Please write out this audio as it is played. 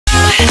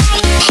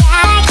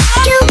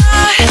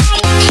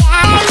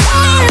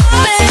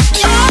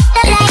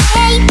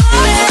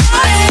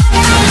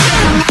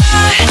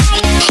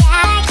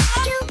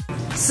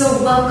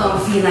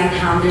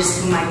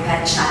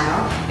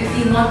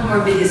want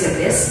more videos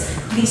like this,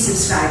 please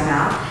subscribe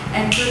now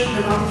and click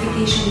the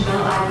notification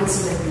bell icon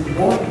so that you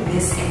won't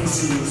miss any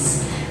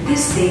series.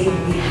 This day,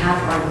 we have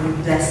our new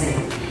blessing.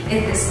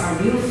 It is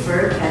our new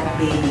fur pet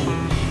baby.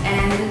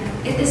 And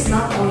it is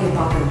not only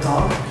about the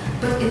dog,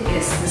 but it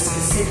is the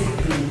specific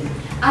breed.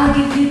 I'll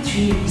give you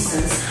 3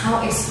 reasons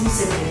how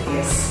exclusive it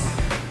is.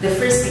 The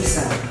first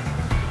reason,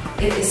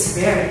 it is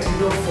rare to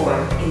look for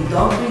in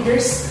dog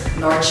breeders,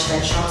 large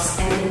pet shops,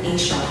 and in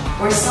Asia,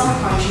 or some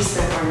countries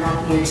that are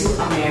not near to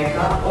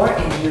America or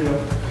in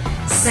Europe.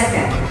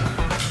 Second,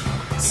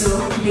 so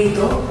they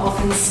don't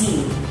often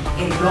see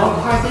in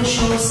dog cartoon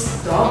shows,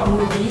 dog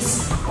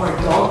movies, or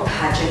dog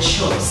pageant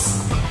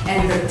shows.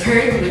 And the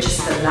third, which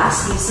is the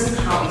last reason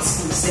how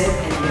exclusive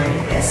and rare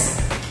it is,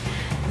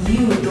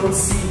 you don't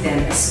see them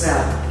as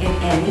well in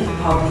any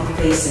public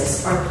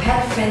places or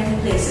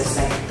pet-friendly places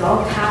like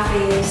dog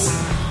cafes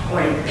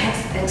or in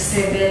pet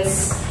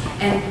exhibits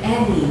and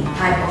any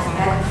type of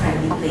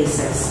pet-friendly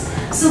places.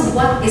 So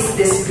what is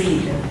this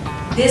breed?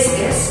 This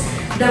is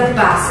the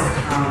Basset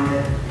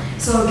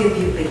Hound. So I'll give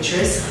you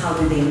pictures. How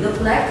do they look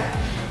like?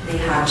 They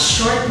have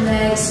short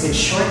legs with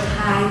short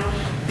height,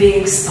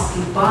 big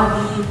stocky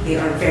body. They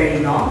are very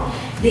long.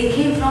 They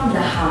came from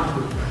the Hound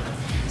group.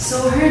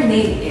 So her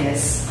name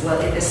is, well,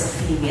 it is a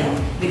female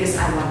because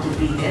I want to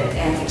breed it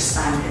and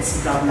expand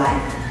its bloodline.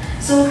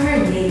 So her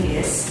name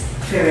is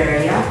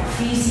Ferreria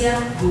Frisia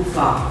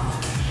Goofa.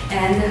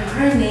 And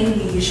her name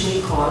we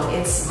usually call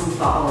it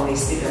Goofa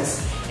always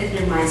because it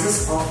reminds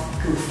us of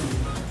Goofy.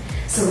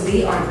 So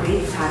they are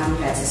great family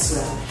pets as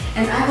well.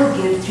 And I will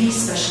give 3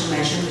 special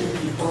mention to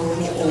people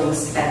who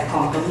owns pet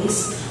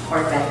companies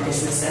or pet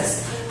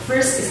businesses.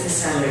 First is the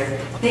seller.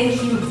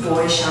 Thank you,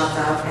 Boy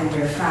Shoutout and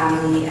their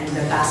family and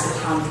the Basset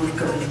Hound Group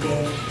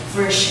Cavite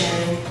for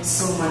sharing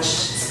so much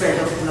spirit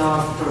of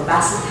love for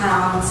Basset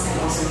Hounds and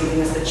also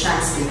giving us the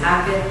chance to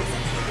have it.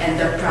 And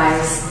the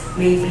price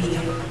may be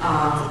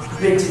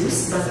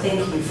reduced, but thank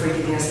you for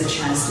giving us the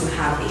chance to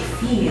have a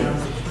female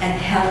and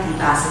healthy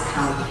Basset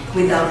Hound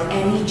without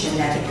any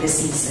genetic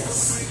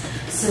diseases.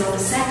 So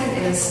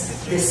second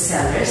is the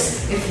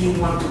sellers. If you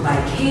want to buy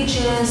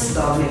cages,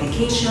 dog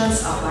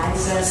medications,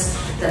 appliances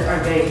that are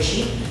very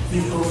cheap,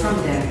 you go from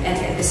them and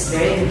it is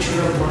very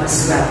durable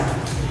as well.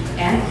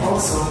 And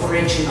also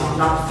original,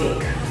 not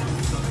fake.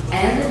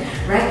 And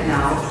right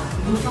now,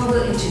 Goofa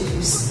will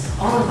introduce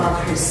all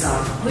about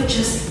herself with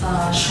just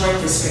a short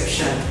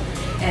description.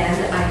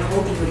 And I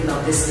hope you would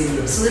love this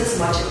video. So let's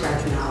watch it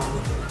right now.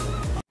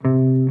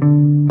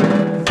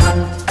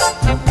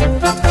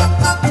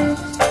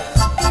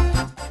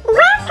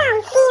 Welcome,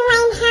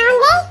 Feline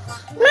Hounders!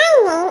 My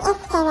name is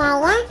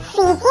Feline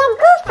Frisia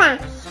Goofa,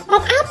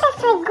 but I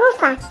prefer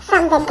Goofa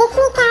from the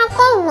Disney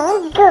character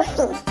named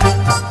Goofy.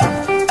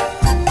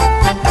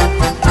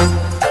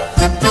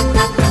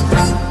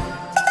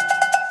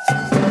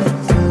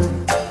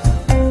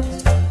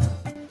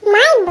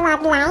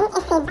 Bloodline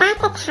is a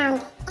Basset Hound,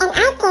 and I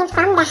came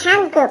from the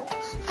Hound group.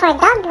 For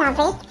dog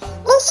lovers,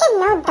 they should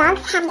know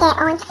dogs have their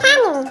own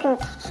family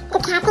groups to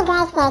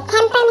categorize their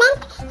temperament,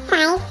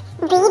 size,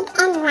 breed,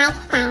 and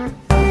lifestyle.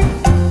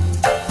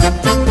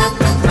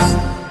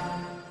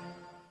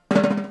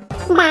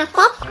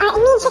 Bassets are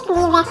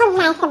immediately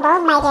recognizable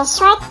by their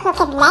short,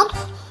 crooked legs,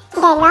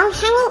 their long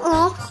hanging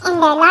ears, and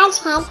their large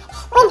heads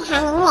with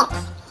hanging lips.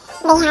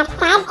 They have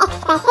sad,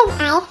 expressive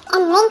eyes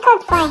and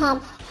wrinkled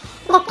foreheads.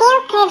 The tail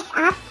curves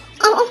up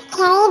and is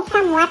carried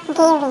somewhat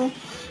gaily.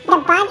 The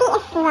body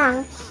is long,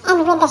 and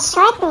with the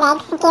short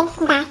legs gives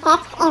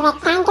Bassets a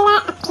rectangular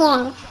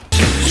appearance.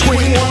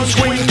 Swing 1,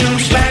 swing 2,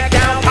 smack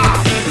down,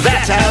 pop.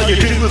 That's how you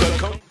do the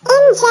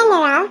In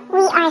general,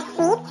 we are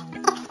sweet,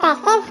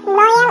 expressive,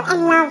 loyal,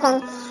 and loving.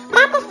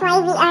 That is why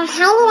we are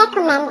highly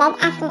recommended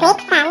as great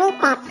family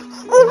pets,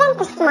 even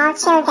to small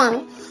children.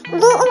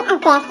 Being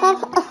aggressive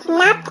is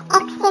not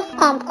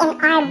existent in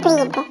our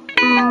breed.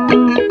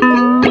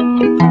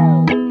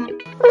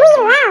 We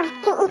love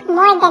to eat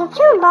more than 2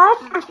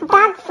 bowls of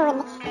dog food,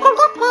 so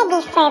get ready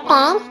for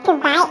parents to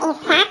buy a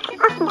sack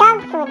of dog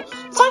food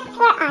just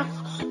for us,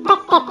 but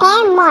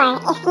prepare more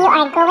if you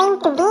are going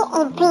to be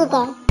a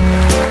breeder.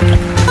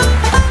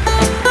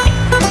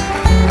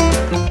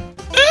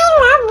 I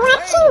love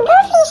watching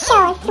Goofy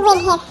shows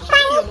with his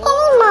funny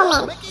silly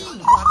moments.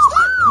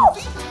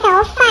 So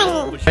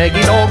funny.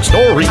 Shaggy dog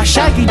story. A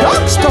shaggy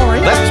dog story?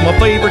 That's my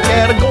favorite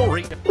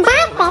category.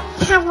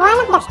 Bassets have one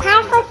of the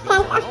powerful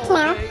sense of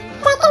smell,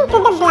 second to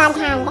the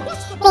bloodhound.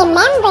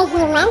 Remember,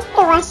 humans,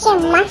 to wash your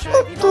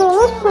musty,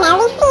 puny,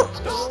 smelly feet.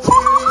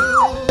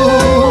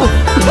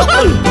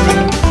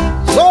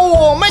 So,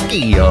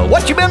 Mickey,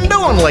 what you been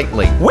doing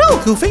lately? Well,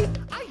 Goofy,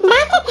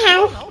 Basset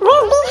Hounds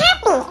will be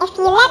happy if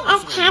you let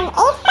us have a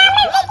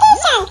summer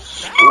vacation.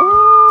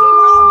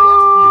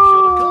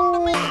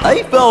 Hey,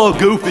 fellow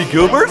Goofy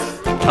Goobers,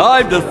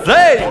 time to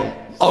sing!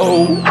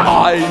 Oh,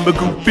 I'm a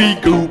Goofy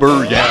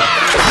Goober, yeah.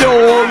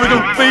 You're a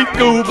Goofy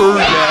Goober,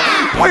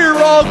 yeah. We're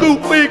all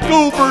Goofy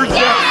Goobers,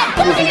 yeah.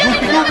 Goofy,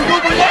 Goofy, Goofy,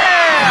 Goober,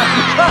 yeah!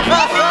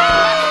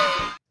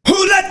 who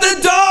let the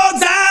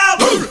dogs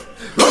out?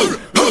 Who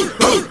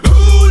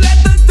let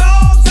the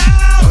dogs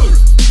out?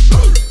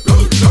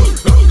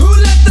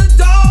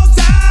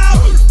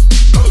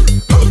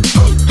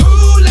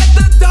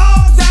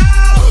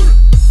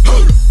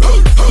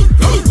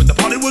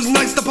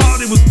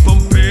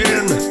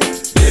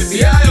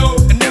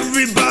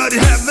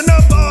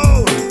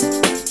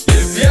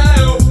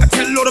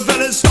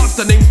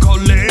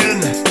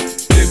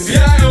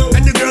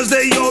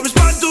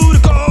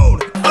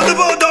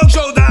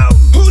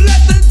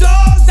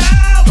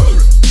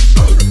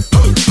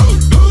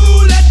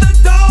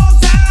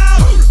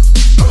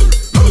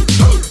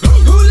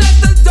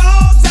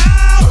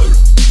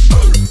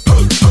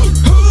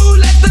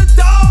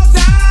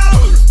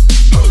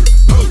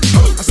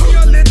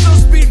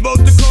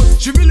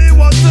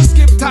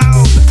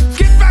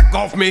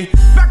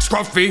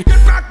 coffee.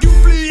 Get back, you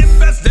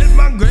flea-infested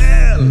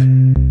mongrel.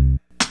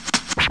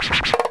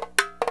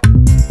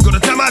 Gonna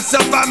tell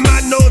myself I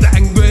might know that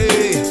angry.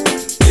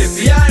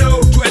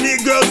 Yippee-yi-yo.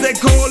 20 girls they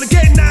call a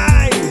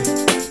K9.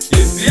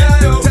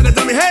 Yippee-yi-yo. Tell the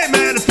dummy, hey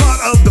man, it's part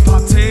of the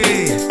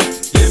party.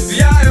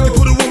 Yippee-yi-yo. You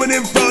put a woman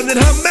in front and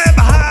her man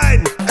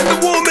behind, and the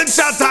woman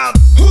shouts out,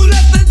 who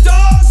let the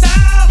dogs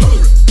out?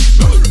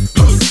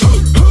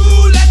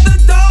 Who let the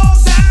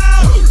dogs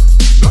out?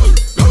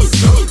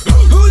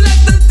 Who let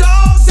the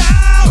dogs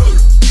out?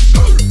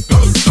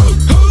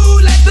 Who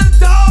let the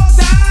dogs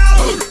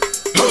out?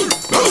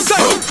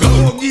 Say,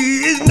 doggy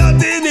is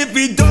nothing if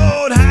he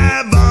don't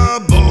have a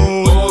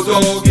bone. Oh,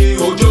 doggy,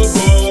 hold your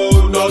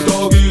bone. No,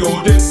 doggy,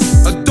 hold it.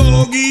 A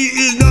doggy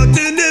is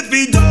nothing if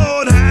he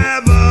don't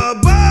have a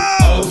bone.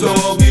 Oh,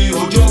 doggy,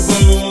 hold your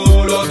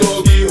bone. No,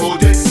 doggy,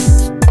 hold it.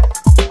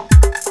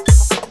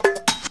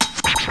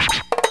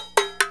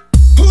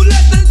 Who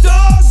let the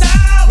dogs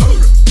out?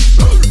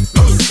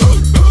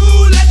 Who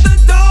let the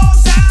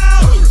dogs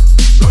out?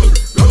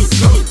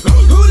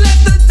 Who let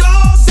the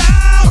dogs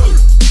out?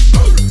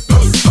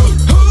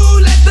 Who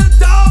let the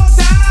dogs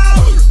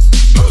out?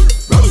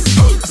 I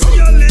see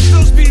your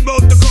little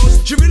speedboat to coast.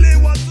 She really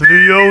wants to.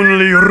 The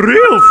only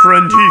real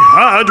friend he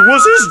had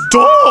was his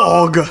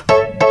dog.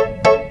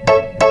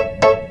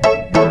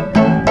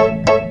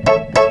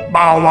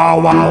 Bow, wow,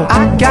 wow.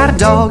 I got a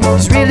dog,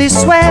 he's really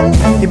swell.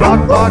 He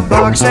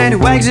barks and he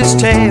wags his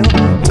tail.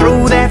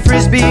 Throw that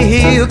frisbee,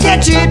 he'll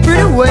catch it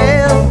pretty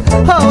well.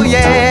 Oh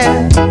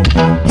yeah,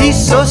 he's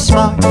so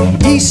smart,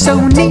 he's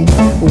so neat.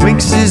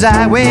 Winks his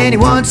eye when he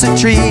wants a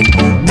treat.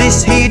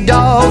 This here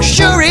dog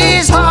sure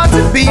is hard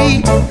to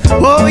beat.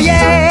 Oh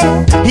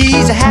yeah,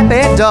 he's a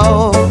happy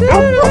dog.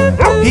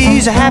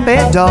 He's a happy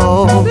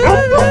dog.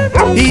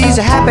 He's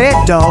a happy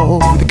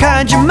dog, the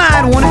kind you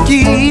might want to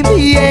keep.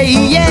 Yeah,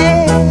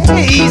 yeah.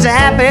 He's a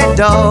happy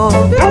dog.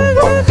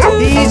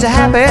 He's a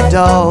happy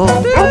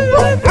dog.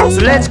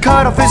 So let's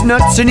cut off his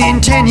nuts and in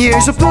 10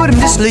 years we'll put him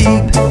to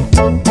sleep.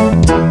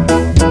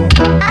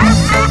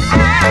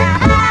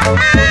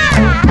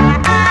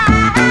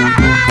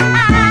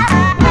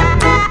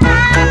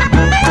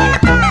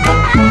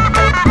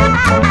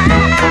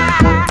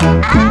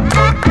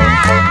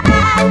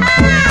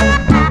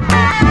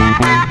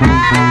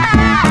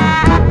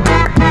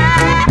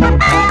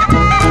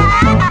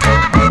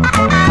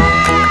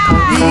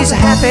 He's a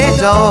happy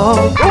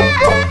dog.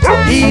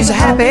 He's a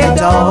happy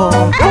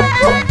dog.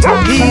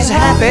 He's a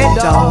happy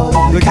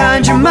dog, the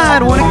kind you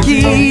might want to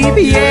keep.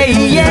 Yeah,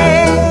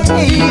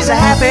 yeah. He's a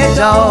happy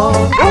dog.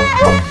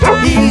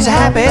 He's a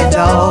happy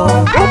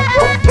dog.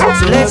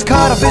 So let's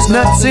cut off his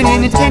nuts and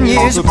in 10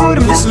 years we'll put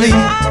him to sleep.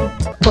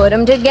 Put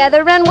 'em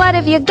together and what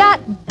have you got?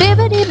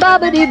 Bibbidi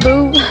bobbidi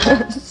boo.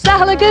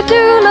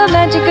 Salagadoola,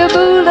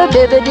 magicaboola,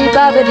 bibbidi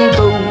bobbidi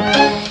boo.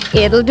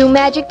 It'll do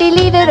magic,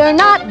 believe it or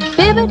not,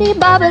 bibbidi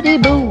bobbidi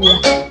boo.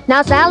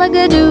 Now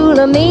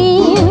salagadoola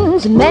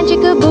means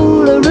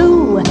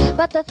magicaboolaroo,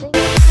 but the thing.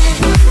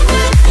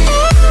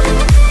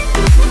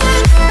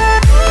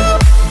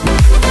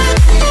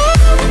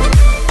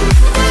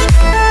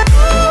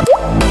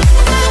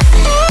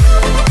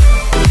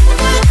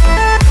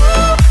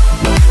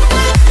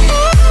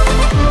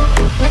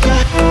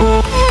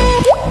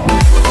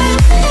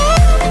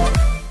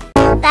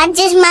 That's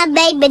just my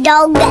baby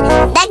dog.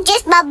 That's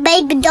just my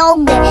baby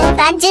dog.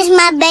 That's just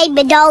my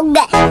baby dog.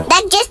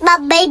 That's just my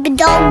baby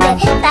dog.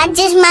 That's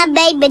just my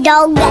baby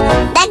dog.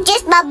 That's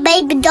just my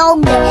baby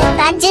dog.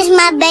 That's just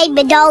my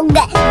baby dog.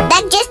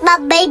 That's just my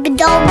baby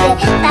dog.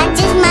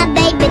 That's just my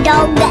baby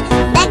dog.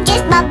 That's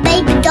just my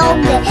baby dog.